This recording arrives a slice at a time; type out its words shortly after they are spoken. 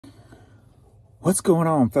What's going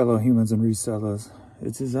on, fellow humans and resellers?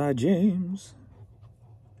 It's his James.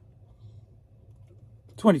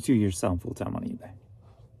 22 years selling full-time on eBay.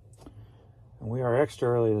 And we are extra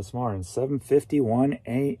early this morning, 7:51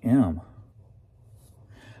 a.m.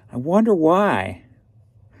 I wonder why.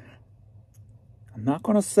 I'm not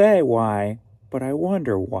going to say why, but I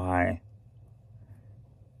wonder why.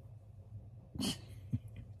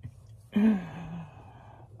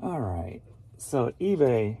 All right. So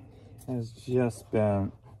eBay has just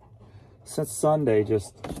been, since Sunday,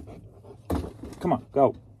 just, come on,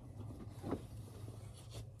 go.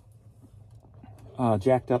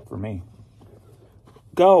 Jacked up for me.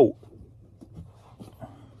 Go.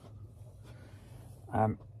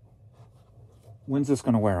 When's this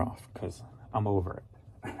going to wear off? Because I'm over it.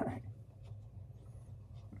 All right.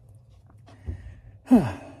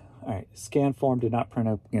 All right. Scan form did not print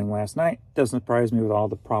up again last night. Doesn't surprise me with all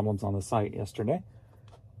the problems on the site yesterday.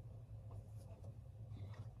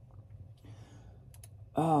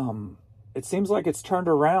 It seems like it's turned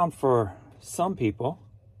around for some people.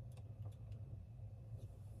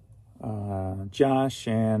 Josh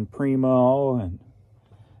and Primo,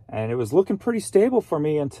 and it was looking pretty stable for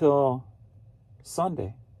me until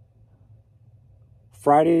Sunday.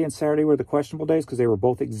 Friday and Saturday were the questionable days because they were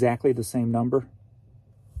both exactly the same number,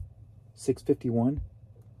 651.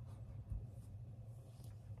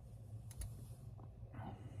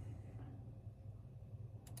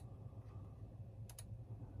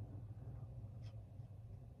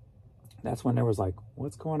 That's when there was like,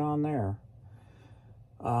 what's going on there?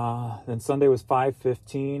 Then Sunday was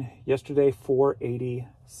 515. Yesterday,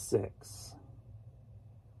 486.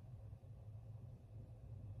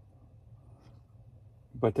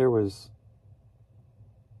 But there was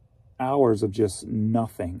hours of just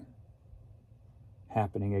nothing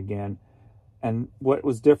happening again. And what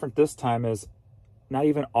was different this time is not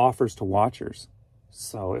even offers to watchers.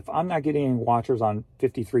 So if I'm not getting any watchers on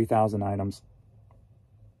 53,000 items,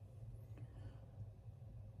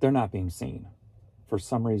 they're not being seen for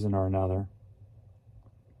some reason or another.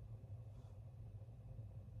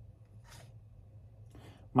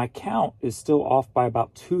 My count is still off by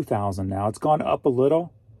about 2,000 now. It's gone up a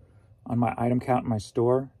little on my item count in my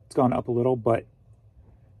store. It's gone up a little, but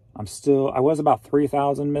I was about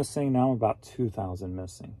 3,000 missing. Now I'm about 2,000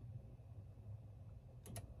 missing.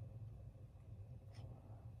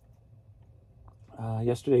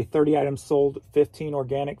 Yesterday, 30 items sold, 15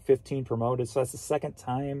 organic, 15 promoted. So that's the second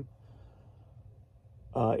time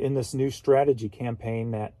in this new strategy campaign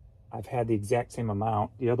that I've had the exact same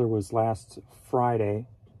amount. The other was last Friday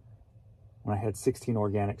when I had 16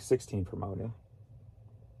 organic, 16 promoted.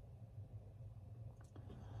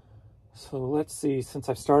 So let's see, since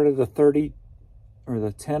I've started the 30 or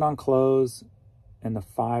the 10 on close and the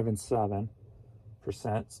 5 and 7%,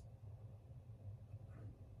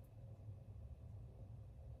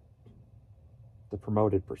 the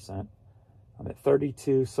promoted percent, I'm at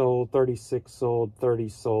 32 sold, 36 sold, 30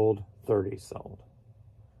 sold, 30 sold.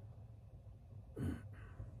 I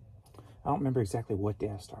don't remember exactly what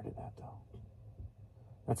day I started that though.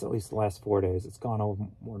 That's at least the last 4 days. It's gone over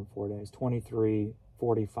more than 4 days. 23,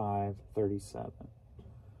 45, 37.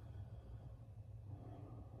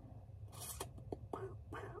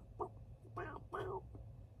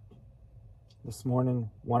 This morning,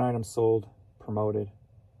 one item sold, promoted.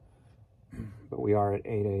 But we are at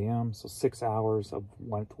 8 a.m., so 6 hours of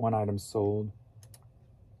one item sold.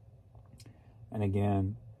 And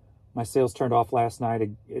again, my sales turned off last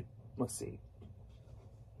night. Let's see.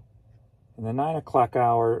 In the 9 o'clock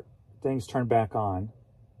hour, things turned back on.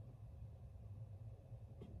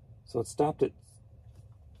 So it stopped at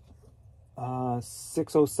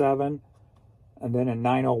 6:07, and then at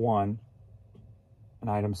 9:01, an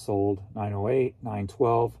item sold. 9:08,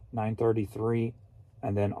 9:12, 9:33,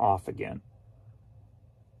 and then off again.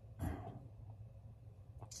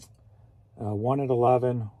 1 at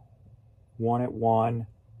 11, 1 at 1,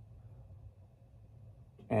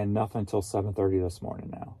 and nothing until 7:30 this morning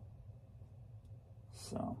now.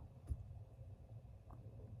 So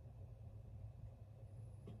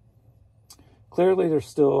clearly there's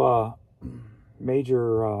still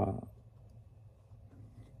major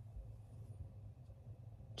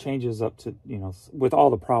changes up to, with all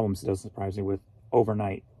the problems, it doesn't surprise me, with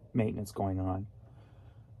overnight maintenance going on.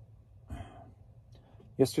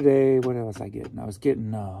 Yesterday, what was I getting? I was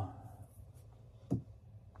getting it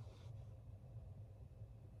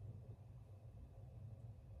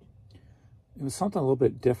was something a little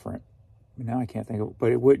bit different. Now I can't think of it,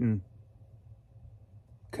 but it wouldn't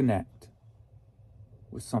connect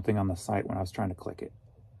with something on the site when I was trying to click it.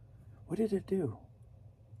 What did it do?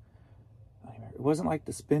 It wasn't like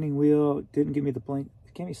the spinning wheel. It didn't give me the blink.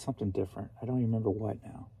 It gave me something different. I don't even remember what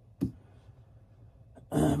now.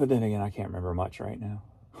 But then again, I can't remember much right now.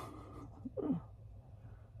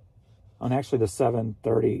 And actually, the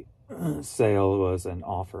 7:30 sale was an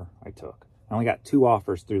offer I took. I only got 2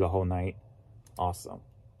 offers through the whole night. Awesome.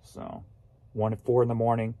 So, one at 4 in the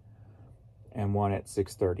morning and one at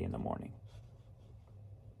 6:30 in the morning.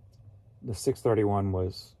 The 6:30 one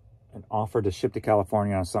was an offer to ship to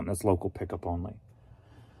California on something that's local pickup only.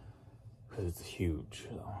 Because it's huge.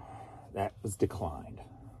 So that was declined.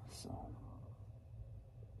 So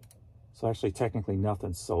actually, technically,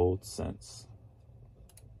 nothing sold since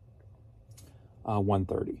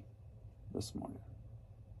 1:30 this morning.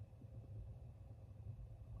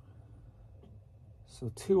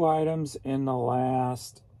 So 2 items in the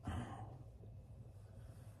last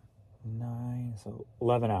 9, so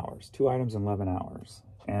 11 hours. 2 items in 11 hours.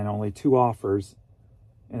 And only 2 offers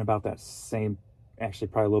in about that same, actually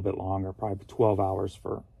probably a little bit longer, probably 12 hours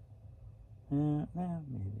for,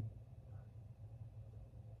 maybe.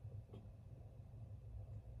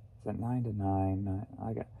 Is that 9 to 9?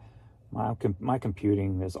 I got my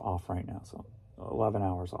computing is off right now, so 11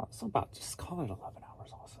 hours off. So about, just call it 11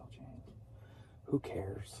 hours also, James. Who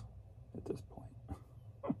cares at this point?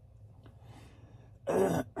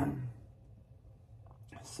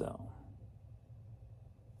 So,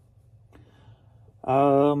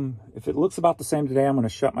 if it looks about the same today, I'm going to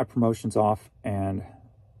shut my promotions off and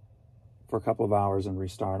for a couple of hours and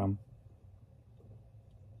restart them.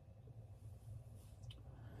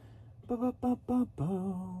 And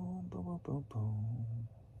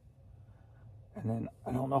then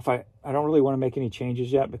I don't know if I don't really want to make any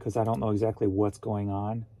changes yet because I don't know exactly what's going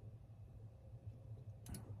on.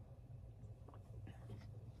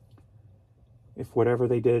 If whatever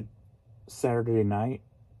they did Saturday night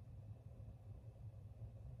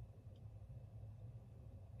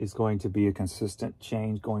is going to be a consistent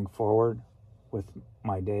change going forward with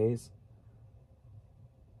my days.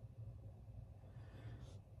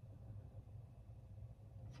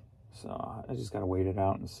 So I just got to wait it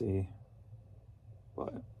out and see.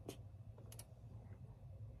 But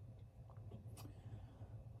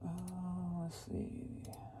let's see.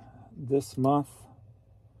 This month,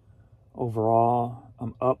 overall,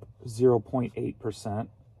 I'm up 0.8%.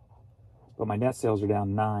 But my net sales are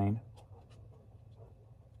down 9%.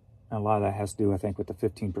 And a lot of that has to do, I think, with the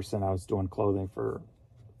 15% I was doing clothing for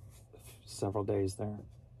several days there.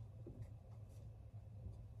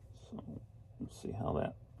 So let's see how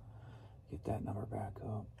that, get that number back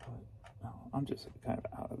up. But no, I'm just kind of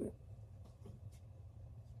out of it.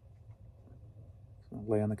 Just gonna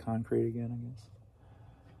lay on the concrete again, I guess.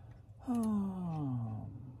 I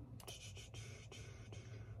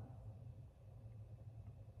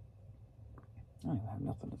don't even have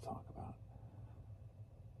nothing to talk about.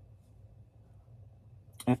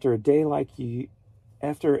 After a day like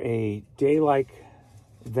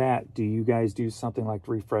that, do you guys do something like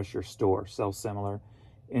refresh your store, sell similar,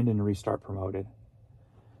 end and restart promoted?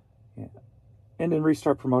 Yeah. End and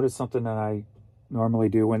restart promoted is something that I normally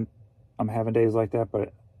do when I'm having days like that,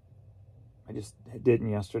 but I just didn't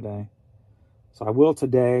yesterday. So I will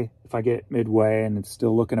today. If I get it midway and it's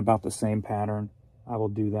still looking about the same pattern, I will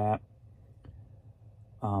do that.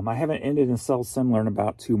 I haven't ended and sell similar in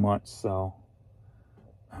about 2 months, so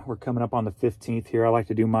we're coming up on the 15th here. I like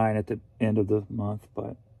to do mine at the end of the month,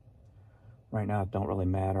 but right now it don't really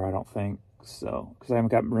matter, I don't think. So, because I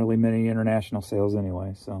haven't got really many international sales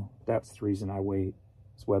anyway, so that's the reason I wait.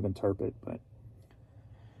 It's web interpret, but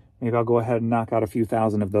maybe I'll go ahead and knock out a few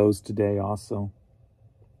thousand of those today also.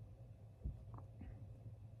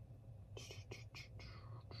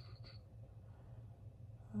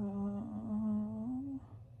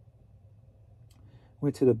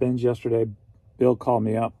 Went to the binge yesterday. Bill called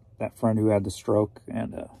me up, that friend who had the stroke,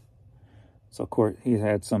 and so of course he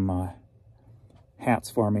had some hats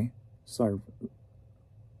for me. So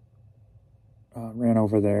I ran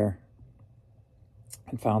over there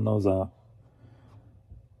and found those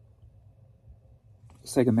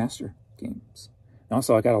Sega Master games. And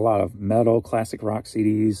also I got a lot of metal, classic rock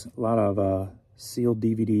CDs, a lot of sealed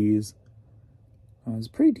DVDs. It was a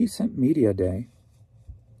pretty decent media day.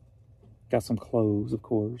 Got some clothes, of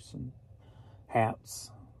course, and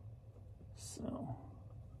hats. So.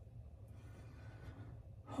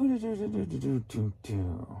 Well,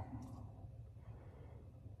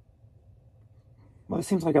 it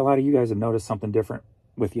seems like a lot of you guys have noticed something different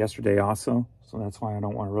with yesterday also. So that's why I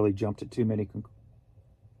don't want to really jump to too many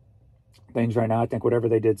things right now. I think whatever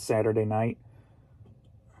they did Saturday night,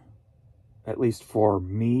 at least for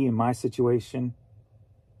me in my situation,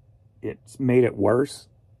 it's made it worse.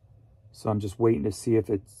 So I'm just waiting to see if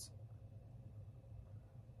it's,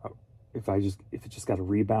 if it just got a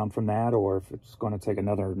rebound from that, or if it's going to take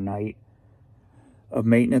another night of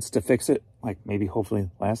maintenance to fix it, like maybe hopefully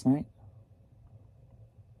last night.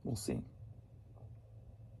 We'll see.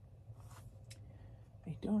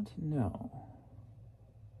 I don't know.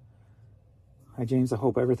 Hi, James. I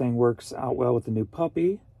hope everything works out well with the new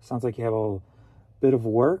puppy. Sounds like you have a bit of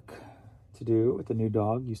work to do with the new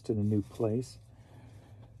dog, used to the new place.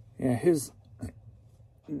 Yeah,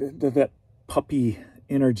 that puppy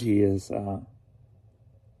energy is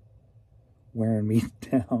wearing me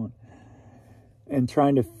down, and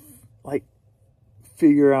trying to like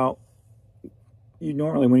figure out. You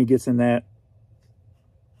normally, when he gets in that,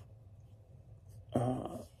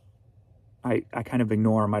 I kind of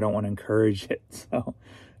ignore him. I don't want to encourage it. So,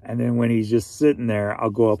 and then when he's just sitting there,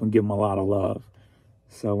 I'll go up and give him a lot of love.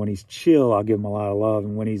 So when he's chill, I'll give him a lot of love,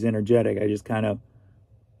 and when he's energetic, I just kind of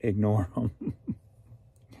ignore him.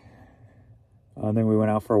 Then we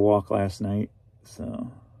went out for a walk last night,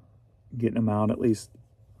 so getting him out at least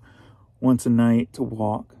once a night to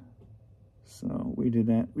walk. So we did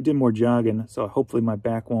that. We did more jogging, so hopefully my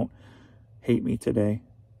back won't hate me today.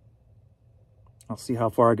 I'll see how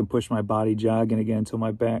far I can push my body jogging again until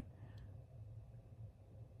my back,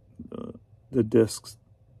 the discs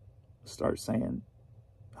start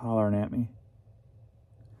hollering at me.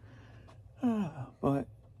 But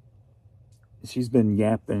she's been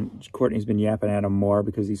yapping, Courtney's been yapping at him more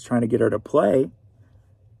because he's trying to get her to play.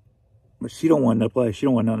 But she don't want to play. She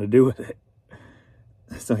don't want nothing to do with it.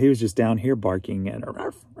 So he was just down here barking at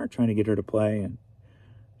her, trying to get her to play, and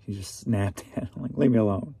she just snapped at him, like, leave me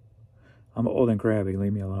alone. I'm old and crabby,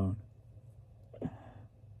 leave me alone.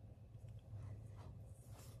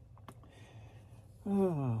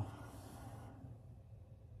 Oh.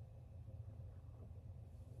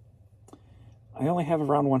 I only have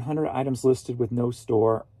around 100 items listed with no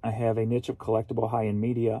store. I have a niche of collectible high-end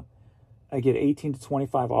media. I get 18 to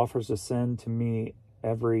 25 offers to send to me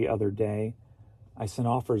every other day. I send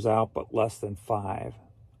offers out, but less than 5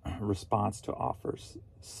 response to offers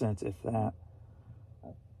sent, if that.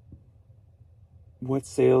 What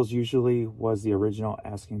sales usually was the original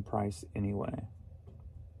asking price anyway?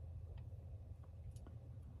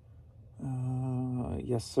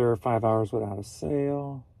 Yes, sir. 5 hours without a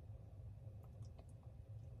sale.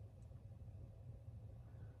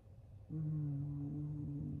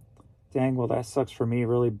 Dang, well, that sucks for me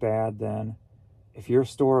really bad then. If your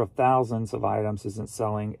store of thousands of items isn't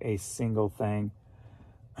selling a single thing,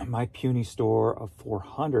 my puny store of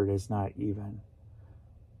 400 is not even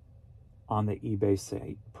on the eBay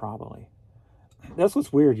site, probably. That's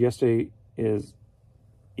what's weird. Yesterday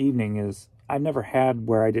evening is I've never had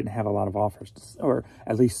where I didn't have a lot of offers, or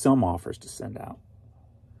at least some offers to send out.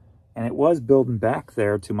 And it was building back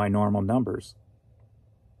there to my normal numbers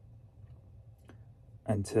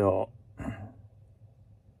until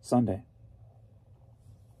Sunday.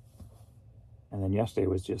 And then yesterday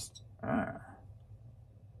was just,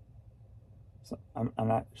 so I'm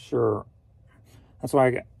not sure. That's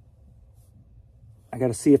why I got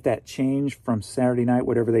to see if that change from Saturday night,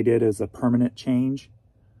 whatever they did, is a permanent change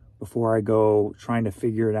before I go trying to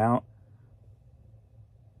figure it out,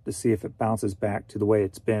 to see if it bounces back to the way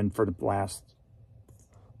it's been for the last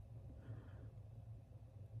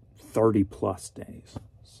 30 plus days.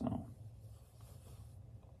 So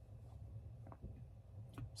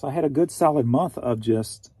I had a good solid month of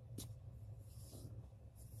just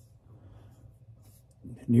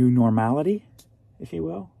new normality, if you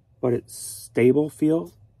will, but it's stable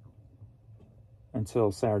feel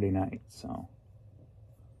until Saturday night. So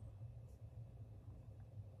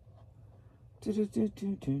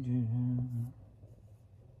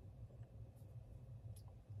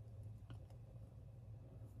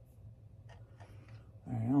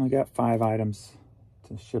I only got 5 items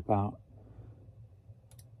to ship out,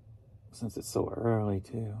 since it's so early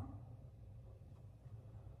too.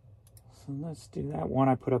 So let's do that one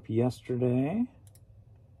I put up yesterday.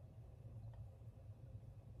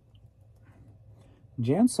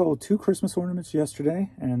 Jan sold 2 Christmas ornaments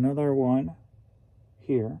yesterday and another one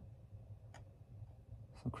here.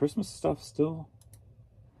 So Christmas stuff still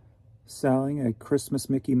selling. A Christmas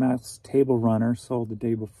Mickey Mouse table runner sold the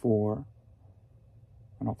day before.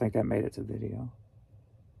 I don't think that made it to video.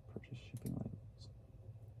 Purchase shipping labels.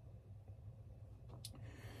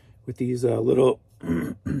 With these little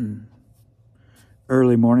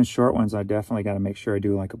early morning short ones, I definitely got to make sure I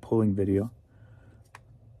do like a pulling video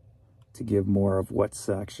to give more of what's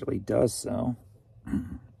actually does sell.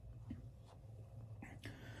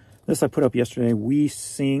 This I put up yesterday. We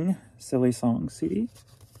Sing Silly Song CD.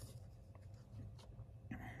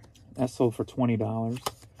 That sold for $20.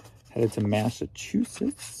 Headed to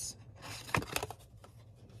Massachusetts.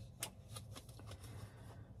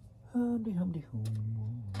 Humdy, humdy, hum.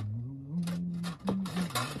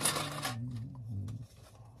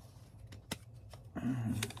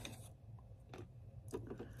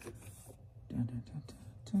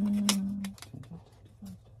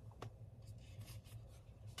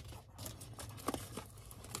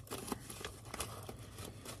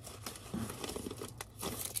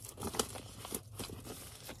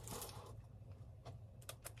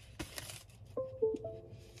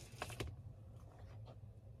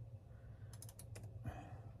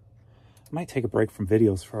 I might take a break from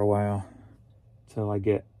videos for a while until I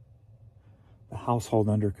get the household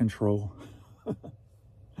under control.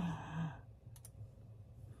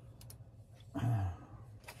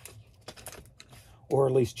 Or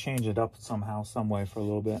at least change it up somehow, some way for a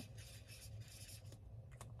little bit.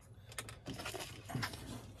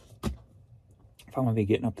 If I'm going to be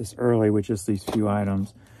getting up this early with just these few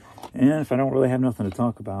items, and if I don't really have nothing to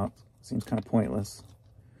talk about, it seems kind of pointless.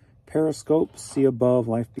 Periscope, See Above,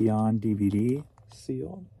 Life Beyond DVD,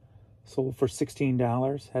 sealed. Sold for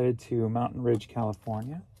 $16, headed to Mountain Ridge,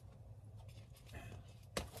 California.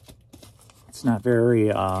 It's not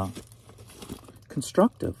very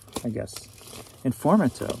constructive, I guess.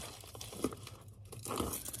 Informative.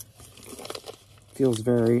 Feels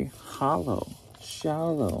very hollow,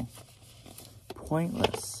 shallow,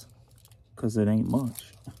 pointless, because it ain't much.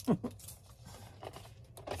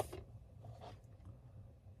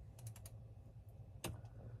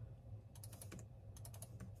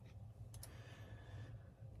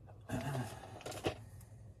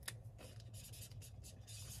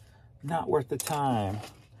 Not worth the time,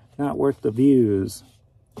 not worth the views,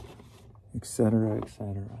 etc.,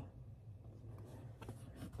 etc.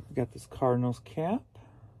 We got this Cardinals cap,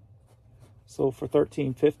 sold for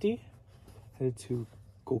 $13.50, headed to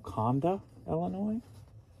Golconda, Illinois.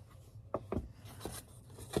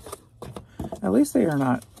 At least they are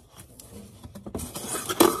not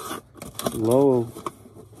low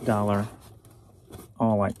dollar,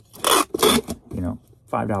 all like, you know,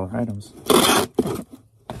 $5 items.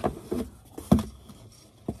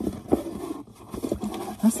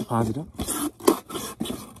 That's the positive.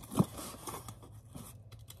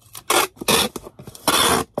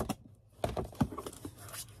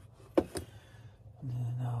 And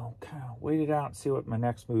then I'll kind of wait it out and see what my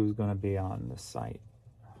next move is going to be on this site.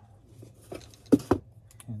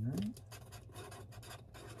 Henry.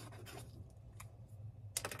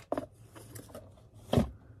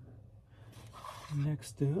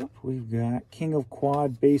 Next up, we've got King of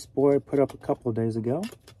Quad Bass Boy, put up a couple of days ago.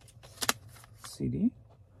 CD.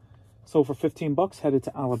 Sold for $15, headed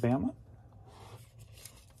to Alabama.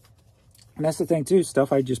 And that's the thing too,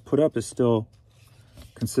 stuff I just put up is still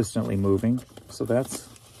consistently moving. So that's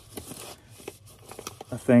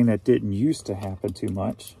a thing that didn't used to happen too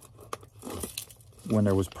much when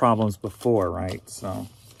there was problems before, right? So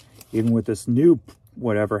even with this new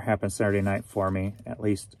whatever happened Saturday night for me, at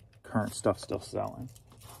least current stuff's still selling.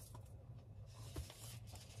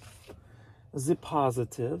 The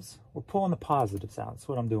positives. We're pulling the positives out. That's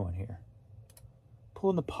what I'm doing here.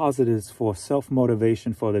 Pulling the positives for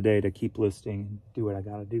self-motivation for the day to keep listing and do what I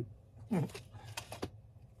gotta do.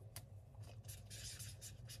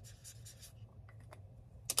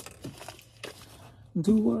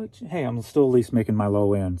 Do what? Hey, I'm still at least making my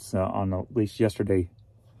low ends on at least yesterday.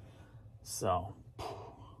 So,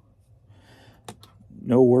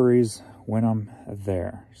 no worries when I'm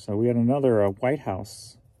there. So we got another White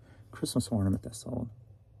House Christmas ornament that sold.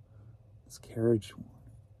 This carriage one.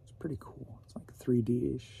 It's pretty cool. It's like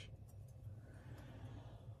 3D-ish.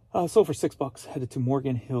 Sold for $6, headed to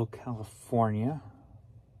Morgan Hill, California.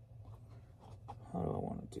 How do I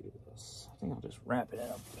want to do this? I think I'll just wrap it in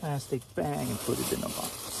a plastic bag and put it in a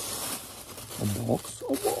box. A box?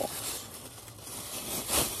 A box.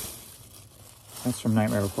 That's from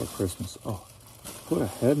Nightmare Before Christmas. Oh, put a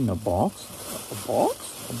head in a box? A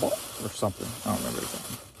box? A box? Or something. I don't remember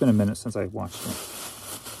exactly. It's been a minute since I watched it.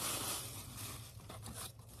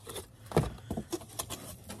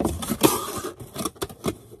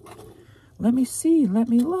 Let me see. Let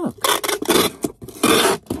me look.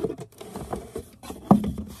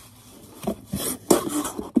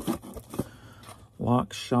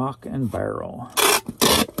 Lock, shock, and barrel.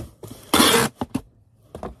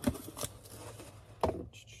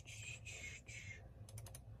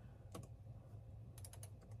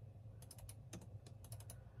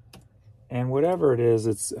 And whatever it is,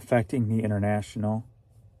 it's affecting the international.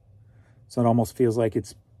 So it almost feels like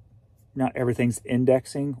it's not everything's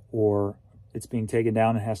indexing, or it's being taken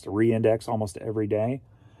down and has to re-index almost every day.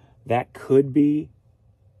 that could be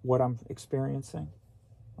what I'm experiencing,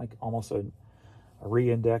 like almost a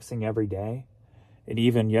re-indexing every day. And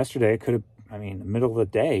even yesterday, it could have, I mean, the middle of the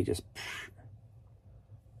day, just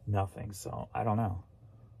nothing. So I don't know.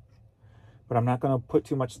 But I'm not going to put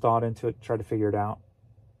too much thought into it, try to figure it out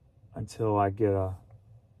until I get a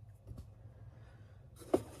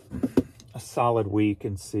solid week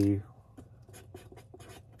and see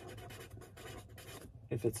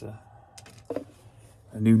if it's a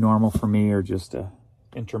new normal for me or just a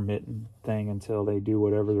intermittent thing until they do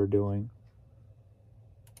whatever they're doing.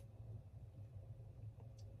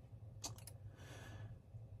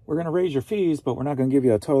 We're going to raise your fees, but we're not going to give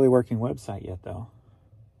you a totally working website yet, though.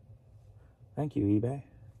 Thank you, eBay.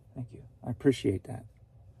 Thank you. I appreciate that.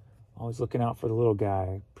 Always looking out for the little guy.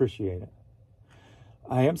 I appreciate it.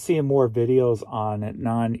 I am seeing more videos on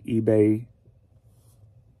non-eBay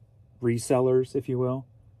resellers, if you will,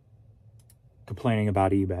 complaining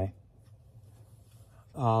about eBay.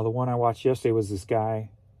 The one I watched yesterday was this guy.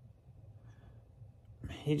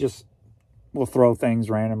 He just will throw things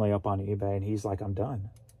randomly up on eBay, and he's like, I'm done.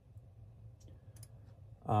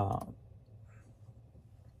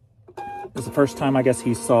 It's the first time, I guess,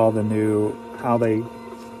 he saw the new, how they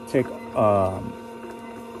take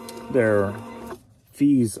their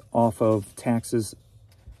fees off of taxes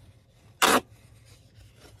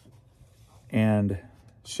and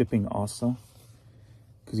shipping also.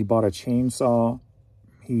 Because he bought a chainsaw,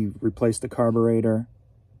 he replaced the carburetor,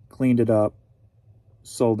 cleaned it up,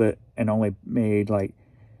 sold it, and only made like,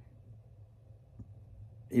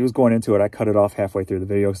 he was going into it. I cut it off halfway through the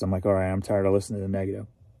video because I'm like, all right, I'm tired of listening to the negative.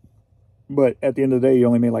 But at the end of the day, he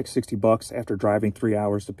only made like $60 after driving 3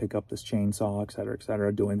 hours to pick up this chainsaw, et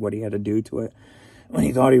cetera, doing what he had to do to it when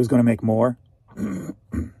he thought he was going to make more. But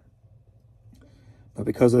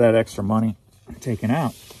because of that extra money taken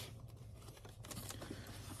out,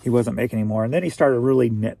 he wasn't making any more. And then he started really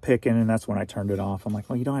nitpicking, and that's when I turned it off. I'm like,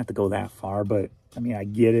 well, you don't have to go that far, but I mean, I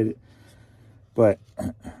get it. But,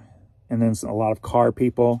 and then a lot of car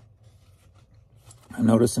people I'm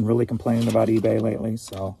noticing really complaining about eBay lately,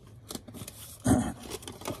 so.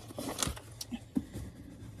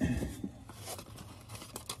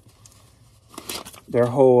 Their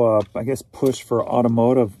whole, I guess, push for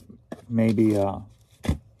automotive maybe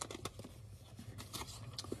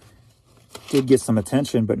did get some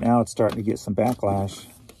attention, but now it's starting to get some backlash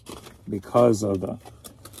because of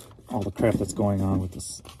all the crap that's going on with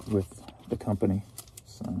the company.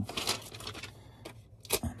 So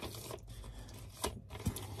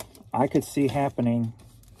I could see happening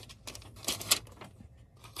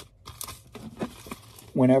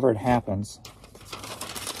whenever it happens.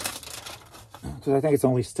 Because I think it's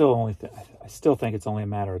I still think it's only a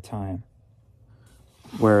matter of time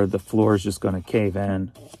where the floor is just going to cave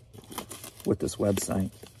in with this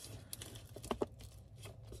website.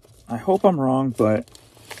 I hope I'm wrong, but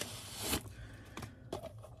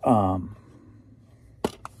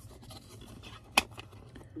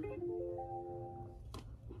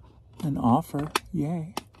an offer,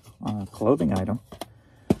 yay, on a clothing item,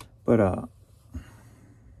 but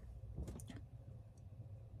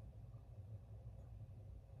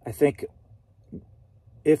I think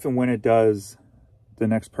if and when it does, the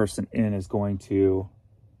next person in is going to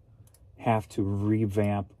have to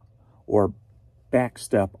revamp or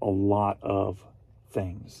backstep a lot of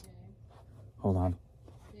things. Hold on.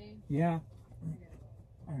 Yeah.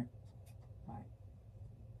 All right. Bye.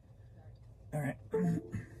 All right.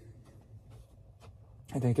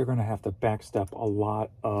 I think they're going to have to backstep a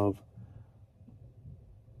lot of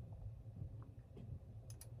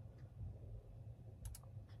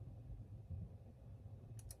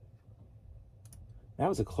that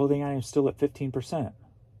was a clothing item still at 15%.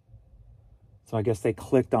 So I guess they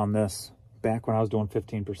clicked on this back when I was doing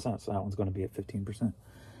 15%. So that one's going to be at 15%.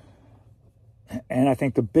 And I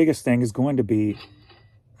think the biggest thing is going to be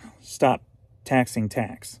stop taxing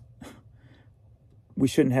tax. We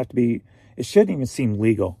shouldn't have to be, it shouldn't even seem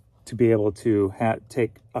legal to be able to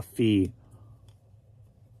take a fee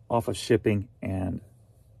off of shipping, and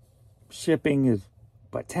shipping is,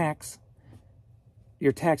 but tax,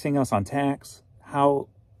 you're taxing us on tax. How,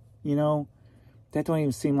 you know, that don't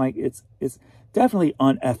even seem like it's definitely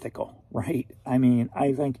unethical, right? I mean,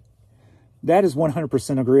 I think that is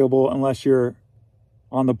 100% agreeable unless you're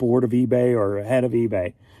on the board of eBay or head of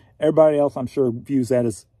eBay. Everybody else, I'm sure, views that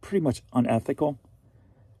as pretty much unethical.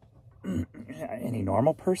 Any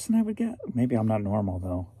normal person, I would get. Maybe I'm not normal,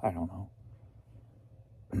 though. I don't know.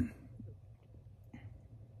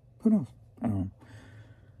 Who knows? I don't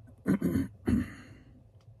know.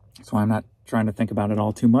 So I'm not trying to think about it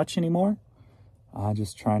all too much anymore.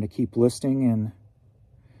 Just trying to keep listing and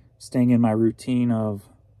staying in my routine of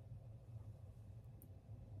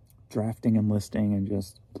drafting and listing and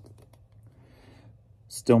just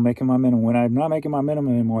still making my minimum. When I'm not making my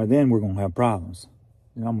minimum anymore, then we're going to have problems.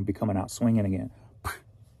 Then I'm going to be coming out swinging again.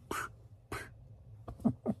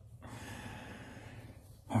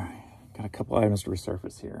 All right, got a couple items to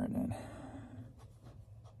resurface here and then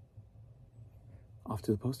off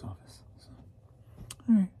to the post office. So,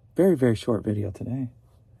 all right, very, very short video today.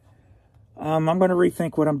 I'm going to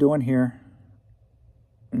rethink what I'm doing here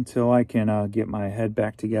until I can get my head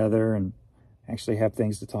back together and actually have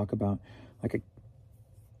things to talk about. Like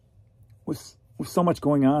with so much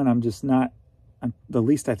going on, I'm just not, the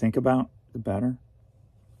least I think about, the better.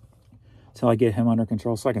 Until I get him under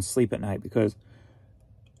control so I can sleep at night, because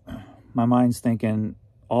my mind's thinking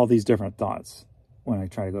all these different thoughts when I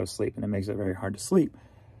try to go to sleep, and it makes it very hard to sleep.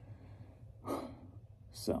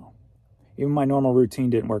 So even my normal routine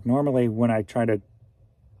didn't work. Normally when I try to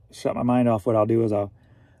shut my mind off, what I'll do is I'll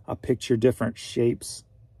picture different shapes.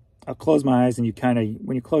 I'll close my eyes, and you kind of,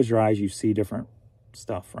 when you close your eyes, you see different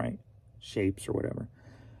stuff, right? Shapes or whatever.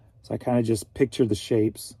 So I kind of just picture the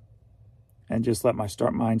shapes and just let my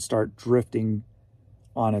mind start drifting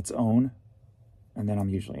on its own. And then I'm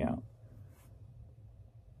usually out.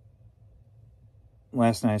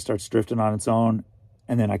 Last night it starts drifting on its own,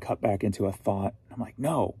 and then I cut back into a thought. I'm like,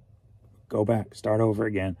 no, go back, start over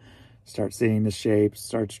again. Start seeing the shapes,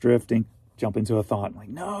 starts drifting, jump into a thought. I'm like,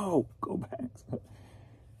 no, go back.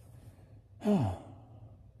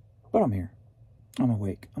 But I'm here. I'm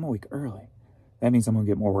awake. I'm awake early. That means I'm going to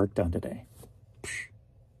get more work done today.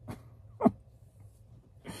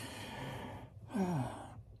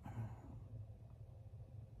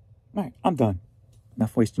 All right, I'm done.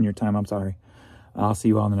 Enough wasting your time. I'm sorry. I'll see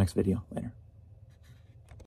you all in the next video. Later.